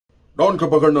Don को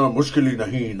पकड़ना मुश्किल ही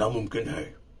नहीं नामुमकिन है।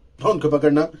 डॉन को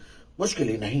पकड़ना मुश्किल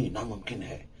ही नहीं नामुमकिन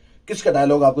है। किसका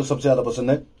डायलॉग आपको सबसे ज्यादा पसंद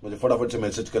है? मुझे फटाफट से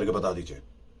मैसेज करके बता दीजिए।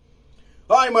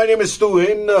 Hi, my name is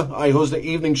Tuhin. I host the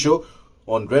evening show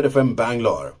on Red FM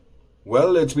Bangalore.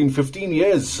 Well, it's been 15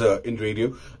 years in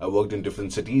radio. I worked in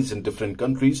different cities, in different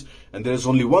countries, and there is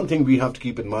only one thing we have to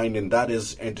keep in mind, and that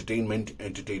is entertainment,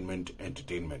 entertainment,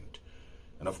 entertainment.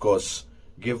 And of course,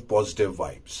 give positive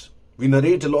vibes. We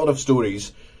narrate a lot of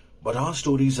stories, but our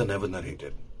stories are never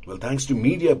narrated. Well, thanks to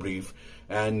Media Brief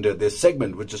and this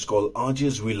segment, which is called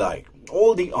RJs We Like,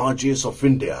 all the RJs of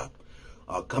India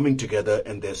are coming together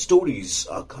and their stories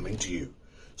are coming to you.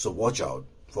 So watch out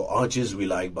for RJs We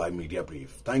Like by Media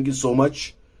Brief. Thank you so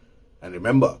much. And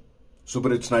remember, Super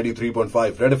Hits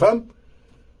 93.5 Red FM,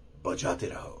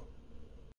 bajate raho.